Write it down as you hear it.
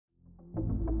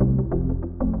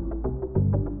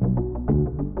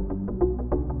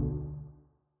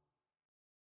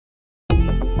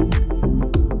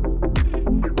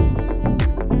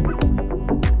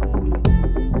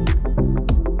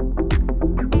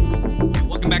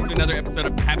to another episode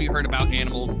of Have You Heard About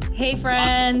Animals? Hey,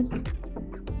 friends.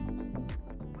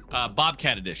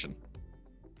 Bobcat edition.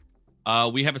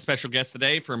 We have a special guest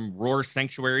today from Roar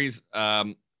Sanctuaries.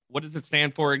 What does it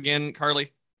stand for again,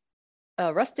 Carly?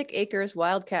 Rustic Acres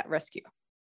Wildcat Rescue.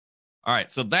 All right,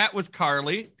 so that was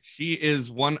Carly. She is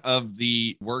one of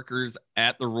the workers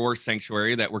at the Roar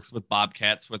Sanctuary that works with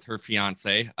bobcats with her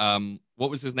fiance. What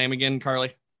was his name again,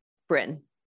 Carly? Bryn.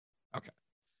 Okay.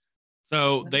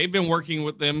 So they've been working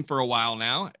with them for a while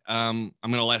now. I'm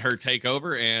going to let her take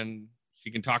over and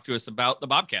she can talk to us about the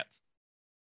bobcats.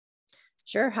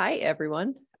 Sure. Hi,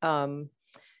 everyone. We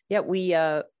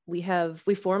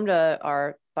formed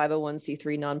our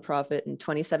 501c3 nonprofit in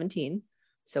 2017.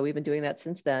 So we've been doing that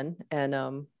since then.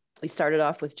 And we started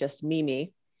off with just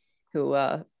Mimi, who,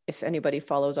 if anybody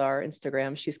follows our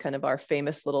Instagram, she's kind of our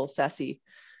famous little sassy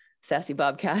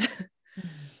bobcat.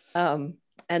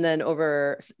 And then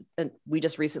we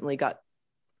just recently got,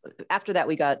 after that,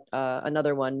 we got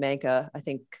another one, Manka, I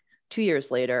think 2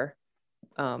 years later.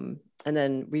 And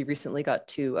then we recently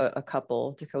got a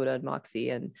couple, Dakota and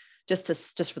Moxie. And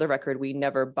just for the record, we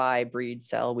never buy, breed,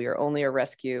 sell. We are only a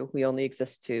rescue. We only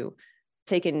exist to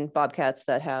take in bobcats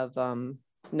that have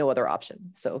no other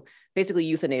option. So basically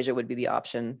euthanasia would be the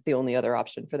only other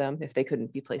option for them if they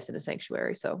couldn't be placed in a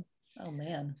sanctuary. So. Oh,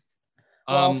 man.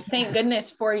 Well, thank goodness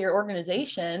for your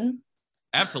organization.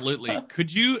 Absolutely.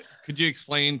 Could you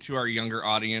explain to our younger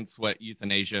audience what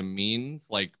euthanasia means?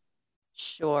 Like,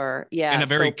 sure. Yeah. In a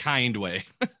very kind way.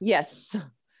 Yes.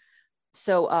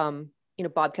 So,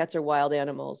 bobcats are wild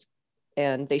animals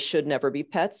and they should never be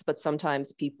pets, but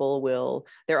sometimes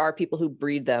there are people who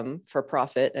breed them for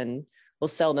profit and will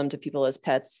sell them to people as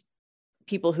pets.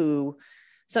 People who,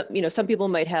 some people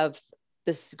might have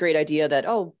this great idea that,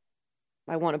 oh,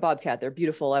 I want a bobcat. They're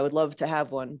beautiful. I would love to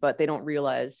have one, but they don't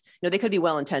realize, they could be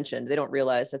well-intentioned. They don't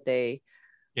realize that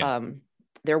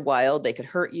they're wild. They could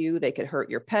hurt you. They could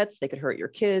hurt your pets. They could hurt your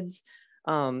kids.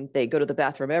 They go to the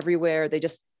bathroom everywhere. They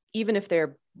just, even if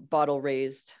they're bottle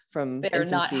raised from they're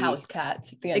infancy, not house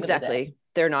cats. At the end exactly. Of the day.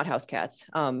 They're not house cats.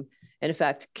 And in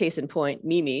fact, case in point,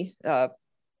 Mimi and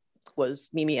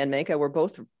Manka were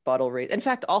both bottle raised. In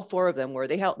fact, all four of them were.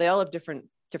 They all have different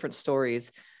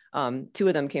stories. Two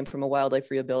of them came from a wildlife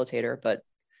rehabilitator,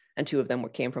 and two of them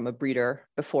came from a breeder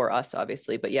before us,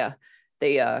 obviously. But yeah,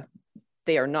 they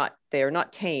are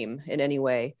not tame in any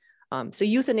way. So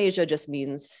euthanasia just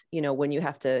means, when you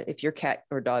have to, if your cat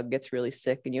or dog gets really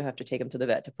sick and you have to take them to the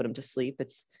vet to put them to sleep,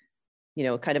 it's,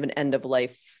 kind of an end of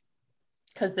life.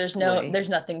 Because there's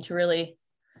nothing to really,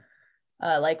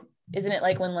 isn't it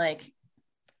like when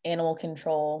animal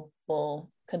control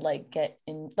could get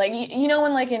in, when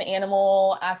an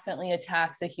animal accidentally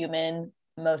attacks a human,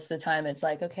 most of the time it's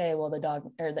okay, well, the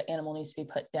dog or the animal needs to be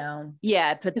put down.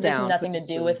 Yeah, put down. There's nothing to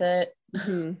do with it.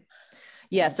 Mm-hmm.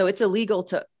 Yeah, so it's illegal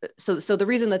so the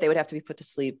reason that they would have to be put to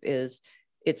sleep is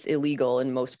it's illegal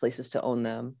in most places to own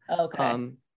them. Okay.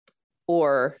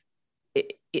 Or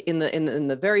in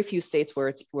the very few states where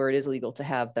it is legal to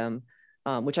have them,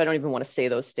 which I don't even want to say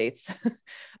those states,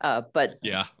 but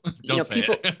yeah, don't say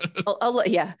people,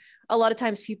 it. A lot of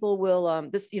times people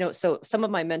will so some of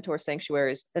my mentor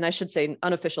sanctuaries, and I should say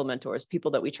unofficial mentors,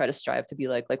 people that we try to strive to be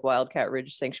like Wildcat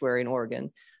Ridge Sanctuary in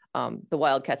Oregon, the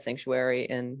Wildcat Sanctuary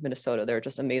in Minnesota. They're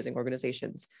just amazing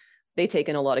organizations. They take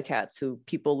in a lot of cats who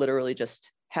people literally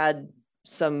just had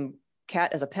some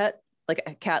cat as a pet, like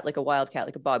a cat, like a wildcat,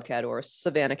 like a bobcat or a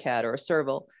Savannah cat or a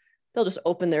serval. They'll just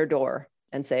open their door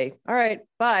and say, all right,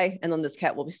 bye. And then this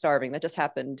cat will be starving. That just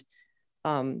happened.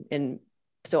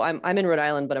 So I'm in Rhode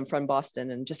Island, but I'm from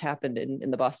Boston, and just happened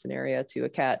in the Boston area to a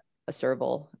cat, a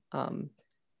serval.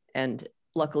 And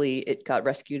luckily it got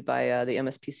rescued by the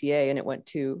MSPCA and it went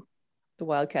to the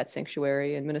Wildcat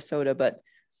Sanctuary in Minnesota, but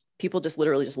people just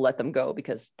literally just let them go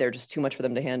because they're just too much for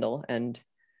them to handle. And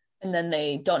then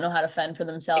they don't know how to fend for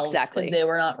themselves. Exactly. Because they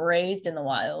were not raised in the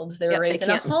wild. They were raised in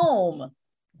a home.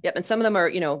 Yep. And some of them are,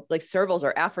 like servals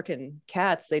are African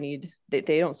cats. They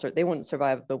wouldn't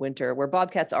survive the winter, where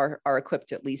bobcats are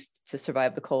equipped at least to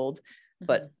survive the cold. Mm-hmm.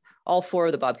 But all four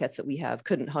of the bobcats that we have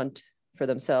couldn't hunt for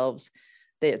themselves.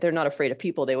 They're not afraid of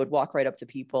people. They would walk right up to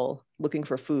people looking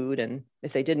for food. And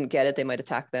if they didn't get it, they might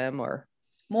attack them. Or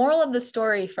moral of the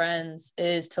story, friends,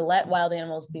 is to let wild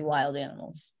animals be wild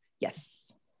animals.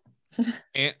 Yes.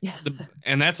 And, yes.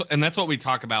 And that's what we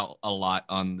talk about a lot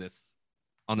on this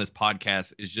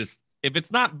podcast, is just, if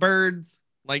it's not birds,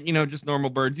 just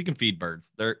normal birds, you can feed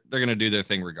birds. They're going to do their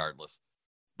thing regardless.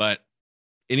 But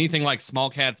anything like small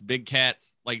cats, big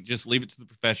cats, just leave it to the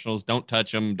professionals. Don't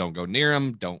touch them. Don't go near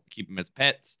them. Don't keep them as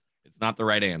pets. It's not the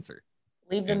right answer.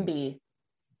 Leave them be.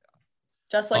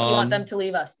 Just like you want them to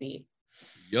leave us be.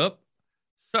 Yup.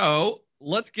 So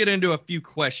let's get into a few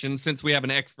questions since we have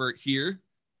an expert here.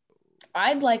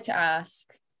 I'd like to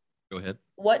ask. Go ahead.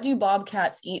 What do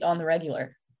bobcats eat on the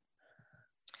regular?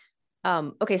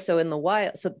 Okay, so in the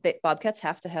wild, bobcats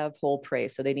have to have whole prey,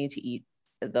 so they need to eat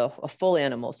a full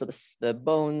animal. So the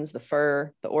bones, the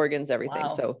fur, the organs, everything. Wow.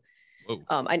 So,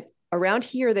 around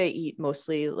here they eat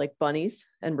mostly like bunnies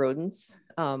and rodents,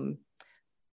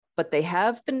 but they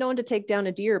have been known to take down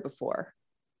a deer before.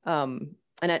 And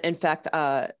in fact,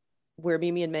 where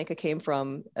Mimi and Manka came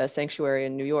from, a sanctuary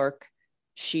in New York,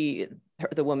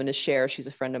 the woman is Cher. She's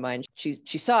a friend of mine. She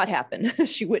saw it happen.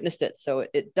 She witnessed it. So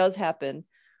it does happen.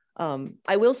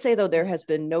 I will say, though, there has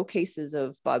been no cases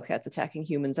of bobcats attacking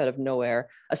humans out of nowhere,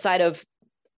 aside of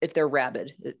if they're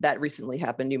rabid. That recently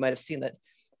happened. You might have seen that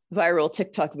viral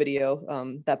TikTok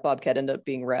video. That bobcat ended up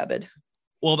being rabid.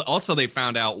 Well, also they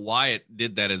found out why it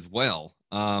did that as well.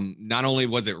 Not only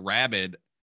was it rabid,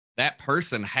 that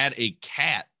person had a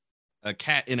cat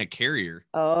in a carrier.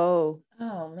 Oh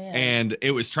man. And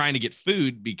it was trying to get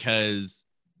food because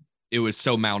it was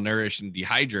so malnourished and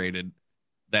dehydrated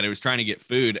that it was trying to get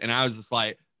food. And I was just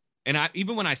like,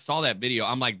 even when I saw that video,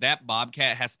 I'm like, that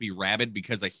bobcat has to be rabid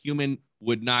because a human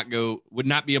would not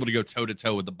be able to go toe to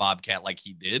toe with the bobcat like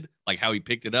he did, like how he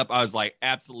picked it up. I was like,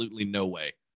 absolutely no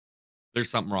way. There's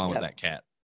something wrong with that cat.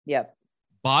 Yep.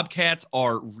 Bobcats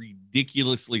are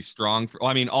ridiculously strong.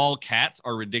 All cats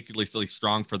are ridiculously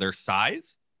strong for their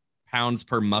size. Pounds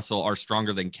per muscle are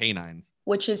stronger than canines.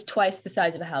 Which is twice the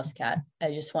size of a house cat. I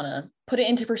just want to put it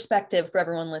into perspective for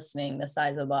everyone listening, the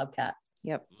size of a bobcat.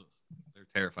 Yep. They're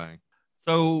terrifying.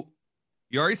 So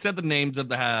you already said the names of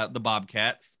the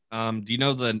bobcats. Do you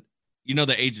know the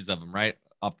ages of them, right?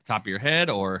 Off the top of your head,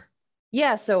 or?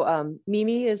 Yeah. So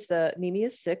Mimi is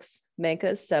 6, Manka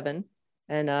is 7,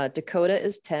 and Dakota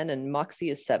is 10, and Moxie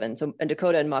is 7. So, and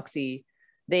Dakota and Moxie,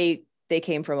 they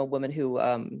came from a woman who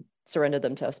surrendered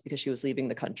them to us because she was leaving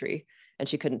the country and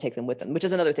she couldn't take them with them, which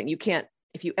is another thing. You can't,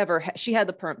 if you ever, she had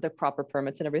the proper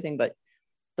permits and everything, but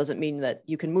doesn't mean that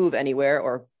you can move anywhere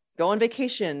or go on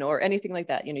vacation or anything like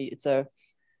that. It's a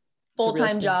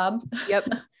full-time job. Yep.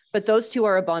 But those two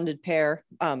are a bonded pair.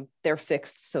 They're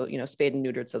fixed. So, spayed and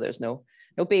neutered. So there's no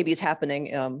babies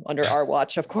happening under our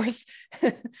watch, of course.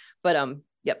 But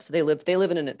yep. So they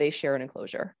live in they share an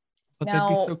enclosure. But now,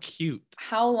 they'd be so cute.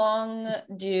 How long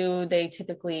do they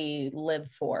typically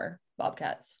live for,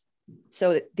 bobcats?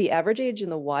 So the average age in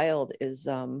the wild is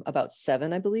about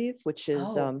 7, I believe, which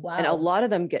is, wow. And a lot of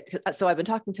them so I've been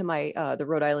talking to the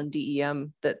Rhode Island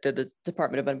DEM, the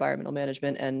Department of Environmental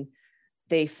Management, and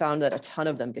they found that a ton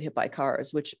of them get hit by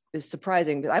cars, which is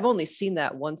surprising. I've only seen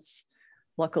that once,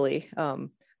 luckily.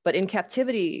 But in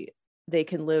captivity, they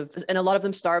can live, and a lot of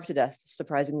them starve to death,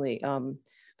 surprisingly.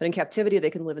 But in captivity,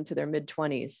 they can live into their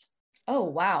mid-20s. Oh,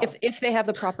 wow. If they have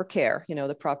the proper care,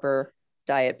 the proper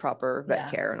diet, proper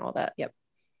vet care and all that. Yep.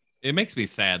 It makes me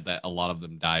sad that a lot of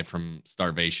them die from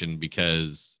starvation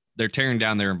because they're tearing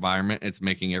down their environment. It's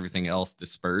making everything else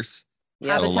disperse.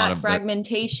 Yeah. Habitat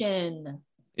fragmentation.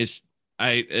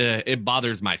 It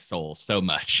bothers my soul so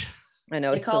much. I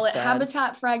know. They call it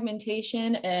habitat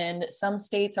fragmentation, and some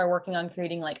states are working on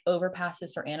creating like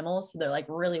overpasses for animals. So they're like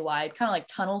really wide, kind of like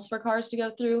tunnels for cars to go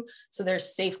through. So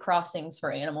there's safe crossings for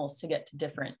animals to get to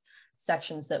different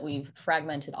sections that we've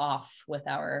fragmented off with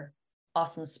our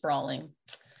awesome sprawling.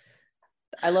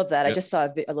 I love that. Yep. I just saw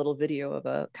a little video of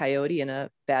a coyote and a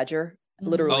badger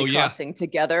literally crossing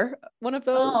together. One of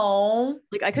those. Oh,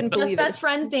 like I couldn't believe it. Best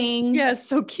friend things. Yeah, it's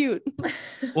so cute.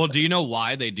 Well, do you know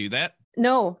why they do that?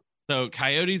 No. So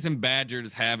coyotes and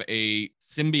badgers have a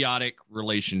symbiotic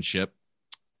relationship.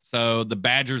 So the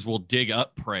badgers will dig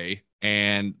up prey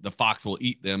and the fox will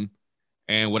eat them.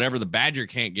 And whatever the badger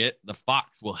can't get, the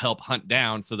fox will help hunt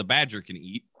down so the badger can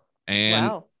eat.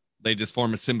 And they just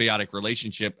form a symbiotic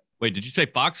relationship. Wait, did you say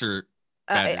fox or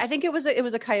I think it was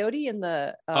a coyote in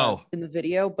the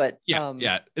video, but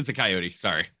yeah, it's a coyote.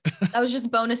 Sorry. That was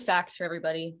just bonus facts for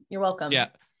everybody. You're welcome. Yeah.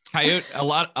 Coyote,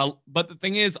 but the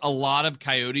thing is, a lot of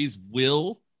coyotes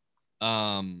will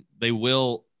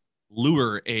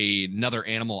lure another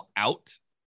animal out.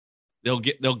 They'll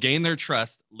gain their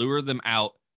trust, lure them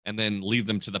out, and then leave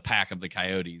them to the pack of the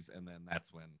coyotes, and then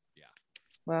that's when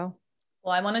Wow.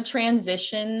 Well, I want to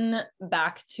transition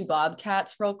back to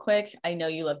bobcats real quick. I know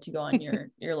you love to go on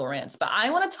your little rants, but I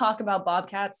want to talk about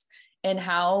bobcats and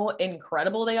how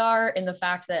incredible they are, in the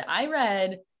fact that I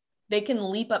read they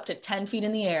can leap up to 10 feet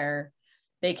in the air.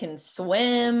 They can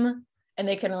swim and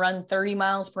they can run 30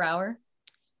 miles per hour.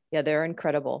 Yeah, they're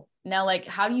incredible. Now, like,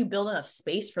 how do you build enough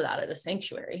space for that at a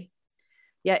sanctuary?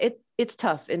 Yeah, it's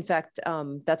tough. In fact,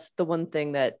 that's the one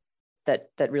thing that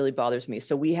really bothers me.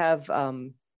 So we have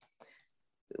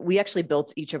we actually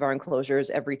built each of our enclosures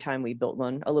every time we built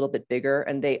one a little bit bigger,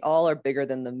 and they all are bigger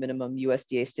than the minimum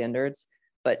USDA standards.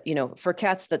 But, you know, for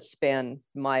cats that span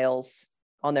miles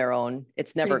on their own,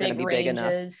 it's never going to be big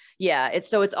enough. Yeah.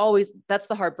 It's always, that's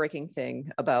the heartbreaking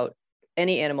thing about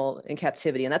any animal in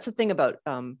captivity. And that's the thing about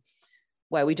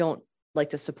why we don't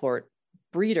like to support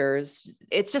breeders.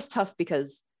 It's just tough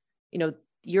because, you know,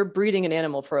 you're breeding an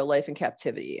animal for a life in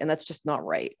captivity, and that's just not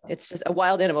right. It's just a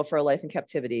wild animal for a life in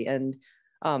captivity. And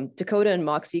Dakota and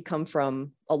Moxie come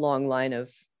from a long line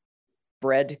of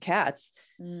bred cats.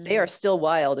 They are still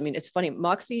wild. I mean, it's funny.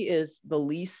 Moxie is the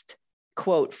least,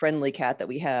 quote, friendly cat that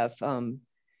we have,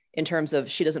 in terms of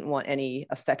she doesn't want any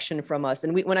affection from us.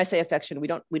 And when I say affection,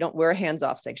 we're a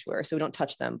hands-off sanctuary, so we don't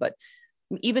touch them. But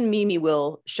even Mimi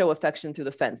will show affection through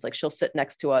the fence. Like, she'll sit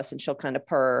next to us and she'll kind of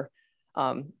purr.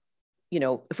 You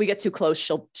know, if we get too close,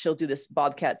 she'll do this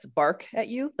bobcat's bark at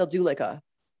you. They'll do like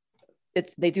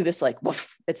they do this like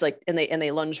woof. It's like, and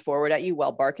they lunge forward at you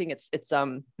while barking. It's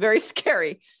very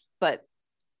scary. But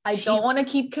I don't want to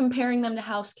keep comparing them to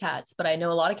house cats, but I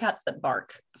know a lot of cats that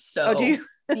bark. So oh, do you?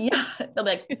 Yeah, they'll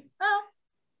be like,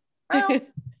 oh.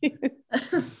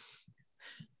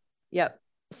 Yep.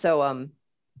 So I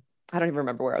don't even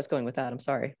remember where I was going with that. I'm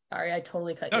sorry. Sorry, I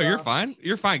totally cut you off. No, you're fine.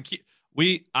 You're fine.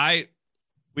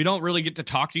 We don't really get to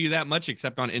talk to you that much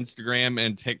except on Instagram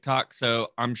and TikTok. So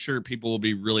I'm sure people will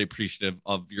be really appreciative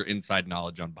of your inside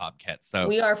knowledge on bobcats. So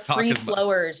we are free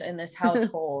flowers in this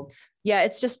household. Yeah,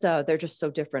 it's just they're just so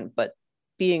different. But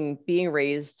being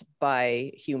raised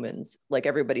by humans, like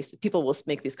people will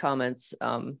make these comments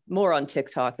more on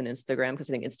TikTok than Instagram, because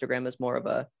I think Instagram is more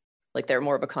of they're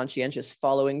more of a conscientious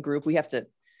following group. We have to,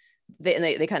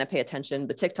 they kind of pay attention.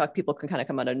 But TikTok, people can kind of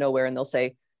come out of nowhere and they'll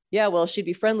say, yeah, well, she'd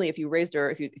be friendly if you raised her,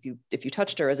 if you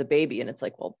touched her as a baby. And it's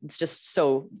like, well, it's just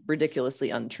so ridiculously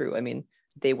untrue. I mean,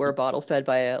 they were bottle fed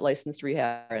by a licensed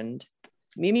rehab, and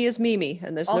Mimi is Mimi,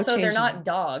 and there's also, no change. they're not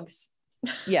dogs.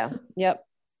 Yeah. Yep.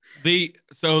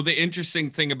 So the interesting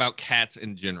thing about cats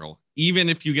in general, even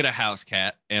if you get a house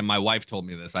cat, and my wife told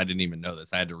me this, I didn't even know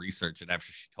this. I had to research it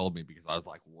after she told me, because I was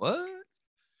like, what?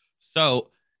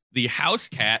 So the house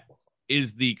cat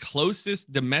is the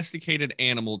closest domesticated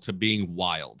animal to being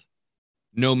wild.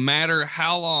 No matter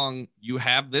how long you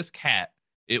have this cat,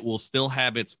 it will still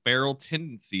have its feral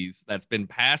tendencies that's been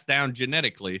passed down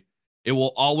genetically. It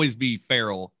will always be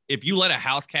feral. If you let a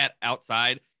house cat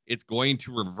outside, it's going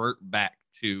to revert back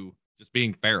to just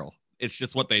being feral. It's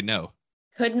just what they know.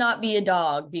 Could not be a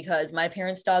dog, because my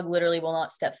parents' dog literally will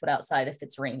not step foot outside if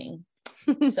it's raining.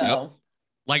 So, yep.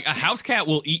 Like, a house cat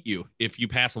will eat you if you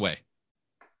pass away.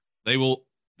 They will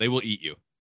eat you.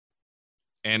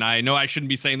 And I know I shouldn't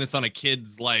be saying this on a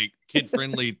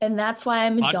kid-friendly and that's why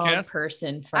I'm a podcast. Dog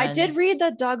person, friends. I did read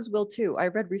that dogs will too. I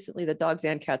read recently that dogs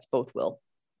and cats both will.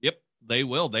 Yep, they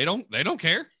will. They don't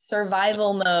care.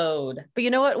 Survival mode. But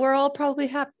you know what? We're all probably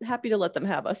happy to let them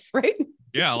have us, right?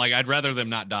 Yeah, like, I'd rather them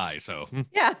not die. So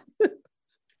yeah.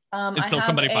 Until I have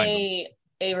somebody finds them.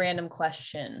 A random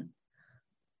question.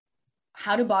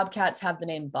 How do bobcats have the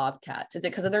name bobcats? Is it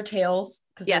because of their tails?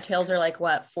 Because yes. Their tails are like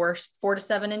what, 4 to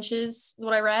 7 inches is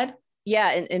what I read.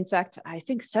 Yeah, and in fact, I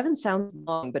think 7 sounds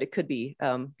long, but it could be.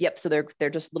 Yep. So they're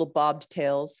just little bobbed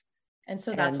tails, and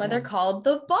so that's why they're called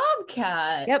the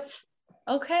bobcat. Yep.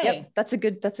 Okay. Yep. That's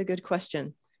a good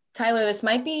question. Tyler, this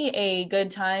might be a good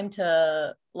time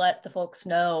to let the folks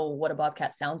know what a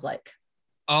bobcat sounds like.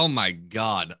 Oh my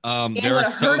God. And what a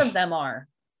herd of them are.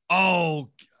 Oh.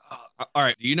 All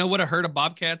right. Do you know what a herd of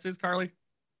bobcats is, Carly?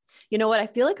 You know what? I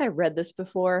feel like I read this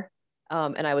before,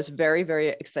 and I was very, very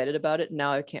excited about it.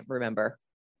 Now I can't remember.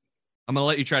 I'm going to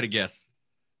let you try to guess.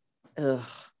 Ugh.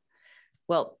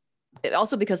 Well,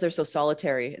 also because they're so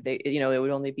solitary, it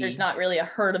would only be. There's not really a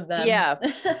herd of them. Yeah.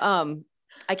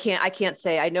 I can't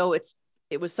say. I know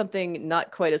it was something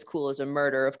not quite as cool as a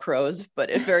murder of crows, but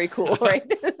it's very cool, right?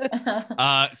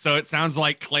 So it sounds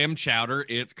like clam chowder.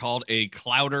 It's called a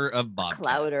clowder of bobcats.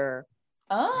 Clowder.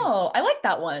 Oh, I like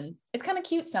that one. It's kind of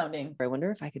cute sounding. I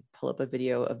wonder if I could pull up a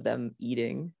video of them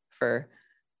eating for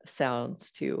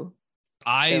sounds too.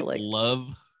 I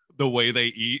love the way they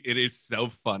eat. It is so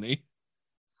funny.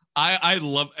 I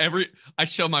love I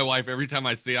show my wife every time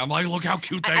I see it. I'm like, look how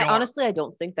cute they are. Honestly, I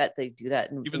don't think that they do that.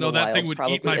 Even though that thing would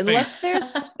eat my face. Unless there's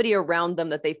somebody around them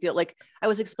that they feel like, I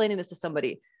was explaining this to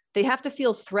somebody. They have to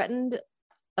feel threatened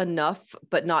enough,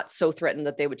 but not so threatened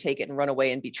that they would take it and run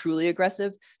away and be truly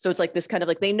aggressive. So it's like this kind of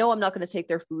like, they know I'm not going to take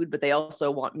their food, but they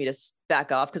also want me to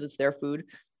back off because it's their food.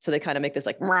 So they kind of make this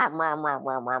like, rah, rah, rah,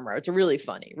 rah, rah, rah. It's really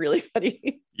funny.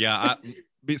 Yeah.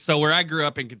 So where I grew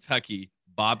up in Kentucky,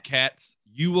 bobcats,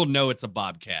 you will know it's a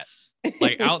bobcat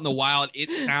Like out in the wild, it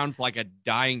sounds like a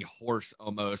dying horse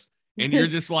almost. And you're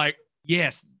just like,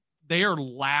 yes, they are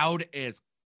loud as,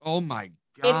 oh my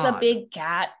God. It's a big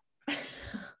cat.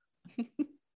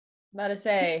 About to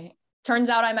say, turns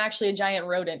out I'm actually a giant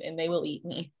rodent and they will eat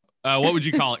me. What would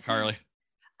you call it, Carly?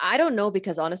 I don't know,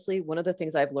 because honestly, one of the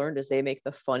things I've learned is they make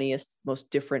the funniest, most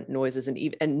different noises,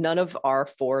 and none of our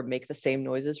four make the same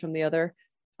noises from the other.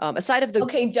 Aside of the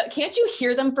can't you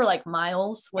hear them for like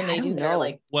miles when they do their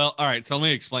like? Well, all right. So let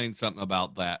me explain something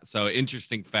about that. So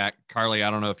interesting fact, Carly. I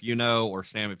don't know if you know, or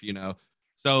Sam, if you know.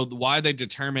 So why they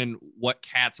determine what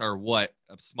cats are what,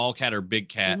 a small cat or big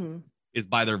cat, is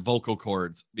by their vocal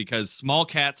cords, because small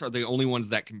cats are the only ones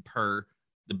that can purr.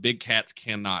 The big cats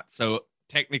cannot. So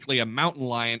technically, a mountain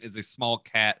lion is a small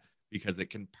cat because it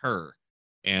can purr,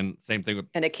 and same thing with.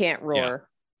 And it can't roar. Yeah.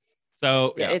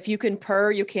 So if you can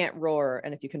purr, you can't roar,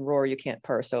 and if you can roar, you can't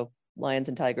purr. So lions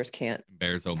and tigers can't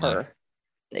bears purr.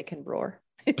 They can roar.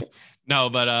 No,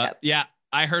 but yeah,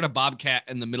 I heard a bobcat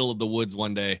in the middle of the woods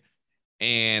one day,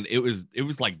 and it was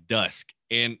like dusk.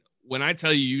 And when I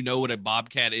tell you, you know what a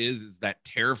bobcat is that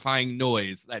terrifying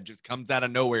noise that just comes out of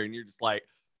nowhere, and you're just like,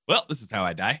 well, this is how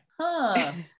I die.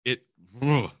 Huh.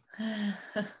 Ugh.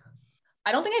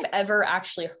 I don't think I've ever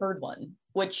actually heard one,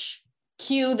 which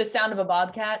cue the sound of a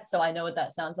bobcat, so I know what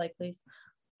that sounds like, please.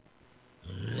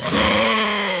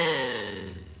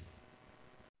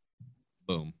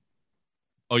 Boom.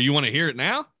 Oh, you want to hear it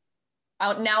now?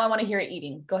 Now I want to hear it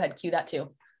eating. Go ahead, cue that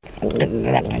too.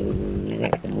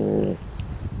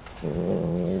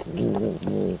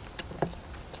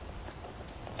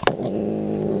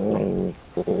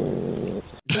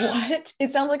 What?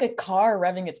 It sounds like a car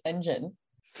revving its engine.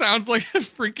 Sounds like a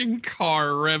freaking car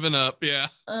revving up. Yeah.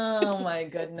 Oh my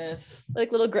goodness.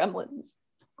 Like little gremlins.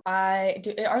 Are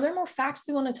there more facts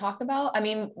we want to talk about? I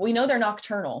mean, we know they're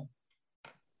nocturnal.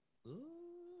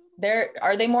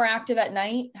 Are they more active at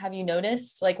night? Have you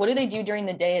noticed? Like, what do they do during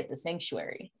the day at the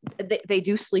sanctuary? They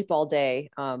do sleep all day.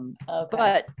 Okay.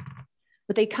 But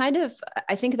they kind of,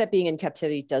 I think that being in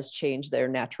captivity does change their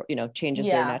natural, changes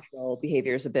their natural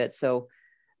behaviors a bit. So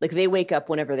like they wake up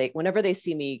whenever they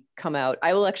see me come out.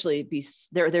 I will actually be,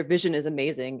 their vision is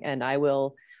amazing. And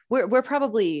we're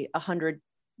probably 100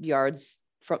 yards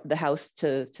from the house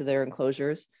to their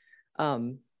enclosures,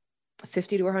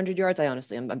 50 to 100 yards.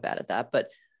 I'm bad at that, but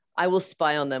I will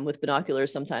spy on them with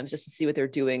binoculars sometimes just to see what they're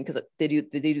doing, because they do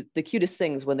the cutest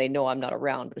things when they know I'm not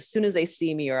around. But as soon as they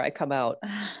see me or I come out,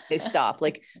 they stop.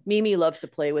 Like Mimi loves to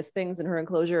play with things in her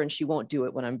enclosure, and she won't do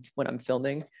it when I'm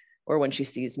filming or when she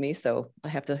sees me. So I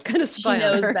have to kind of spy on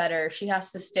her. She knows better. She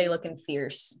has to stay looking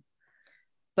fierce.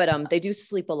 But they do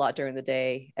sleep a lot during the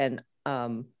day, and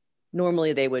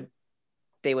normally they would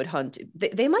hunt.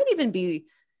 They might even be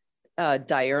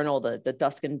diurnal, the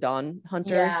dusk and dawn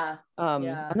hunters. I'm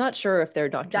not sure if they're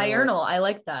nocturnal. Diurnal, I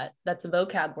like that. That's a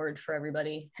vocab word for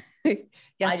everybody. Yes.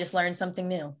 I just learned something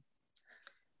new.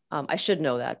 I should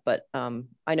know that, but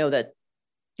I know that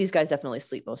these guys definitely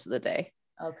sleep most of the day.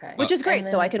 Okay. Which is great.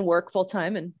 So I can work full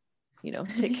time and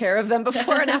take care of them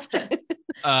before and after.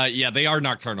 Yeah, they are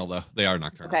nocturnal though. They are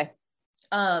nocturnal. Okay.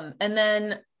 And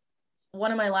then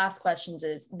one of my last questions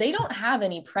is, they don't have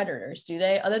any predators, do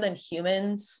they, other than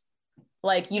humans?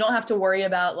 Like, you don't have to worry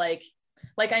about like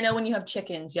I know when you have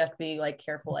chickens, you have to be like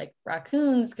careful, like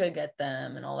raccoons could get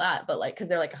them and all that, but like, cause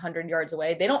they're like 100 yards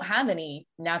away, they don't have any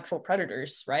natural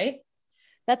predators, right?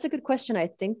 That's a good question. I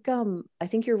think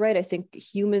you're right. I think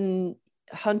human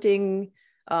hunting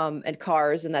and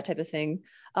cars and that type of thing.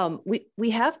 We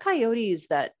have coyotes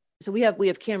so we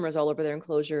have cameras all over their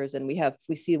enclosures, and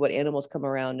we see what animals come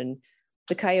around, and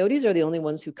the coyotes are the only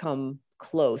ones who come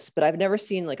close, but I've never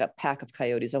seen like a pack of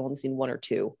coyotes. I've only seen one or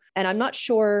two, and I'm not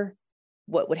sure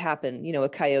what would happen, a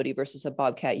coyote versus a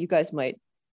bobcat. You guys might.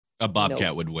 A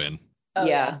bobcat would win. Oh,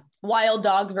 yeah. Wild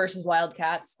dog versus wild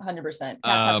cats, 100%. Cats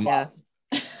have claws.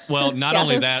 Well, not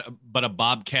only that, but a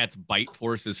bobcat's bite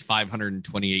force is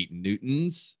 528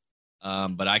 newtons.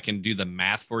 But I can do the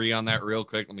math for you on that real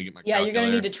quick. Let me get my calculator. You're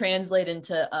gonna need to translate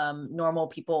into normal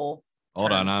people.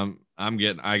 Hold on,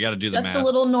 I got to do the math. Just a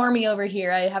little normie over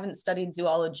here. I haven't studied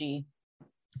zoology.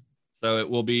 So it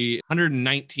will be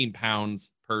 119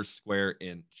 pounds per square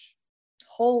inch.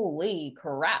 Holy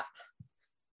crap.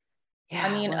 Yeah, I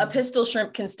mean, a pistol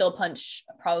shrimp can still punch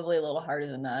probably a little harder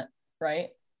than that, right?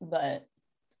 But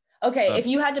okay, if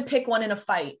you had to pick one in a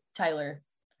fight, Tyler,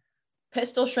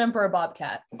 pistol shrimp or a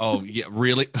bobcat? Oh, yeah,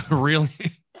 really? Really?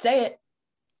 Say it.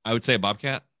 I would say a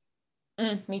bobcat.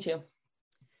 Me too.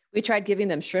 We tried giving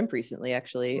them shrimp recently,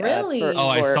 actually. Really?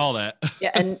 I saw that.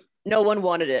 Yeah, and no one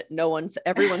wanted it.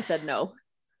 Everyone said no.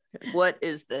 What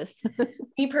is this?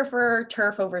 We prefer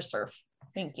turf over surf.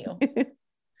 Thank you.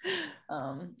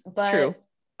 But true.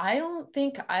 I don't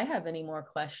think I have any more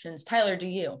questions. Tyler, do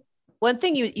you? One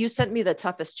thing you sent me the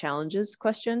toughest challenges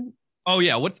question. Oh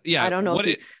yeah, I don't know.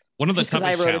 One of the toughest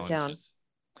I wrote challenges.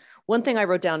 It down. One thing I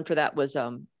wrote down for that was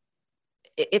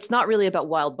it's not really about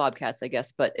wild bobcats, I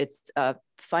guess, but it's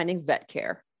finding vet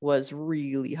care was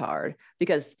really hard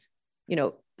because, you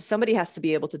know, somebody has to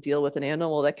be able to deal with an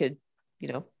animal that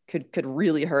could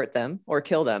really hurt them or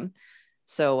kill them.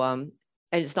 So, and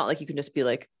it's not like you can just be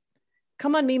like,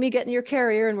 come on, Mimi, get in your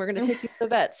carrier and we're going to take you to the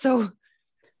vet. So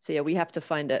yeah, we had to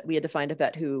find a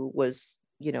vet who was,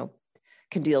 you know,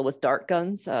 can deal with dart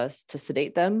guns to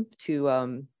sedate them,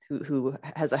 to who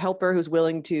has a helper who's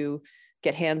willing to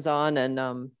get hands-on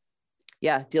and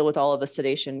deal with all of the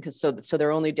sedation, because so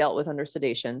they're only dealt with under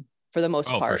sedation for the most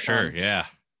part. Oh, for sure. Yeah.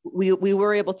 We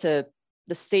were able to,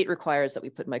 the state requires that we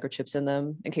put microchips in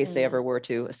them in case they ever were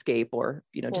to escape, or,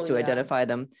 you know, just to identify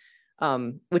them,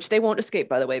 which they won't escape,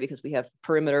 by the way, because we have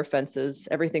perimeter fences,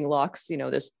 everything locks, you know,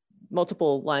 there's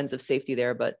multiple lines of safety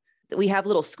there, but we have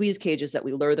little squeeze cages that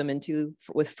we lure them into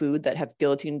with food that have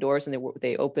guillotine doors, and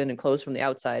they open and close from the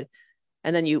outside.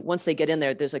 And then once they get in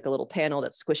there, there's like a little panel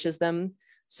that squishes them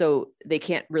so they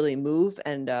can't really move.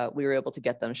 And we were able to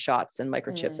get them shots and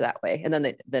microchips that way. And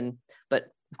but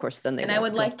of course, then they. And I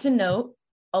would like to note,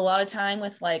 a lot of time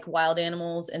with like wild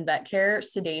animals and vet care,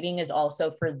 sedating is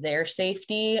also for their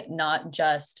safety, not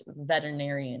just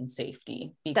veterinarian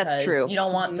safety. Because that's true. You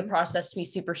don't want the process to be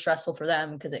super stressful for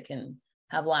them because it can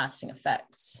have lasting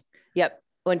effects. Yep.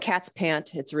 When cats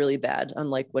pant, it's really bad,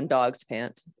 unlike when dogs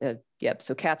pant. Yep.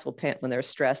 So cats will pant when they're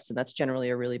stressed, and that's generally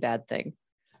a really bad thing.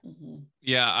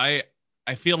 Yeah,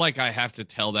 I feel like I have to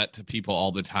tell that to people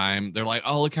all the time. They're like,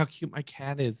 oh, look how cute my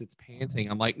cat is. It's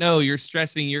panting. I'm like, no, you're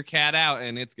stressing your cat out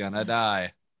and it's gonna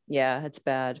die. Yeah, it's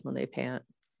bad when they pant.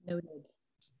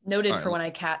 Noted for when I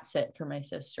cat sit for my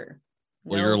sister.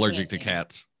 Well, you're allergic to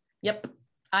cats. Yep.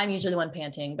 I'm usually the one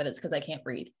panting, but it's because I can't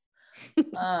breathe.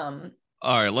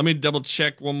 All right, let me double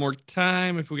check one more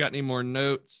time if we got any more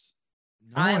notes.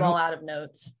 I'm all out of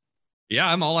notes.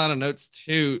 Yeah, I'm all out of notes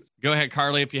too. Go ahead,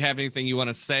 Carly, if you have anything you want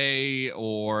to say,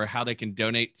 or how they can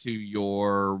donate to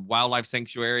your wildlife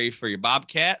sanctuary for your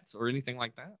bobcats or anything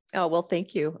like that. Oh, well,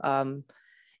 thank you.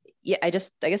 Yeah, I guess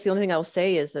the only thing I'll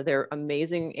say is that they're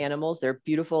amazing animals. They're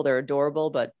beautiful, they're adorable,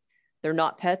 but they're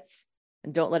not pets.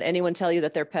 And don't let anyone tell you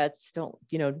that they're pets. Don't,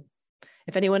 you know,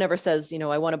 if anyone ever says, you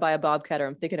know, I want to buy a bobcat, or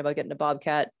I'm thinking about getting a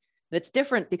bobcat, it's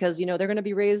different because, you know, they're going to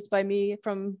be raised by me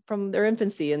from their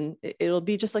infancy, and it'll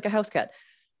be just like a house cat.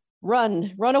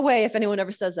 Run away if anyone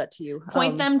ever says that to you.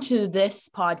 Point them to this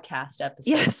podcast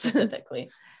episode specifically.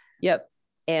 Yep.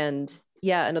 And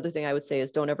yeah, another thing I would say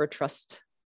is don't trust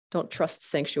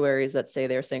sanctuaries that say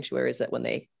they're sanctuaries, that when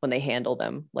they handle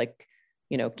them, like,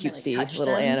 you know, cutesy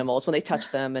little animals, when they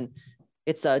touch them, and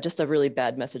it's just a really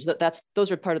bad message.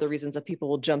 Those are part of the reasons that people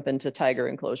will jump into tiger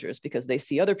enclosures, because they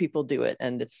see other people do it,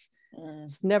 and it's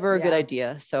never a good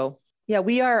idea. So yeah,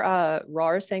 we are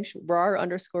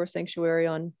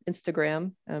RAR_sanctuary on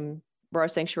Instagram.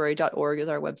 RARsanctuary.org is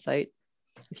our website.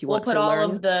 If you want to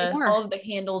learn, we'll put all of the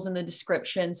handles in the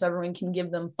description so everyone can give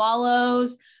them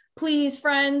follows. Please,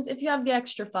 friends, if you have the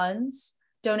extra funds,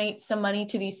 donate some money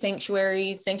to these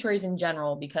sanctuaries in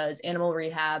general, because animal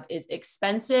rehab is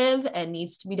expensive and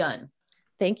needs to be done.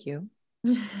 Thank you.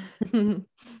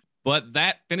 But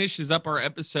that finishes up our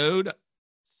episode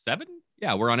 7.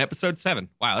 Yeah, we're on episode 7.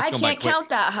 Wow, that's going by quick. I can't count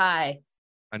that high.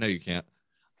 I know you can't.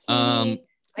 I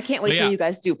can't wait till you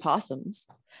guys do possums.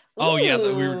 Oh yeah,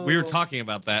 we were talking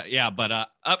about that. Yeah, but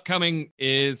upcoming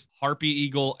is harpy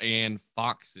eagle and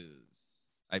foxes,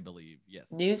 I believe.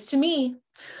 Yes. News to me.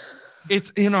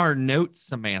 It's in our notes,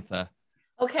 Samantha.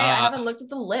 Okay, I haven't looked at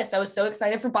the list. I was so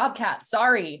excited for bobcats.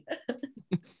 Sorry.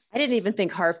 I didn't even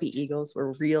think harpy eagles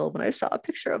were real when I saw a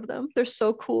picture of them. They're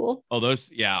so cool. Oh,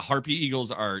 harpy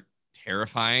eagles are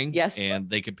terrifying. Yes. And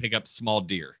they could pick up small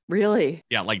deer. Really?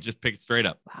 Yeah, like just pick it straight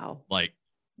up. Wow. Like,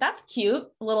 that's cute.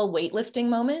 A little weightlifting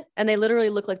moment. And they literally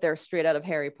look like they're straight out of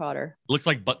Harry Potter. Looks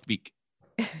like Buckbeak.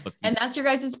 And that's your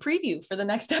guys' preview for the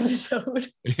next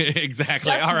episode.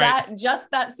 Exactly. All right. Just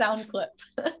that sound clip.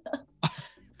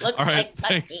 All right.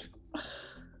 Thanks.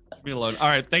 Leave me alone. All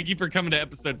right. Thank you for coming to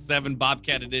episode 7,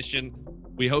 Bobcat Edition.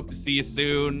 We hope to see you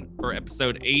soon for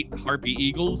episode 8, Harpy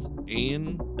Eagles.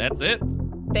 And that's it.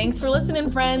 Thanks for listening,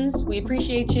 friends. We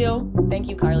appreciate you. Thank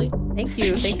you, Carly. Thank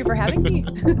you. Thank you for having me.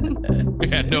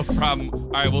 Yeah, no problem. All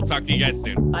right. We'll talk to you guys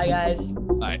soon. Bye, guys.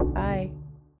 Bye. Bye.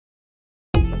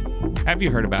 Have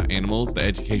You Heard About Animals? The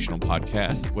educational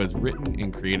podcast was written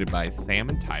and created by Sam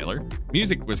and Tyler.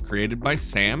 Music was created by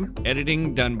Sam,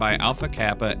 editing done by Alpha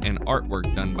Kappa, and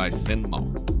artwork done by Sin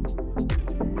Mo.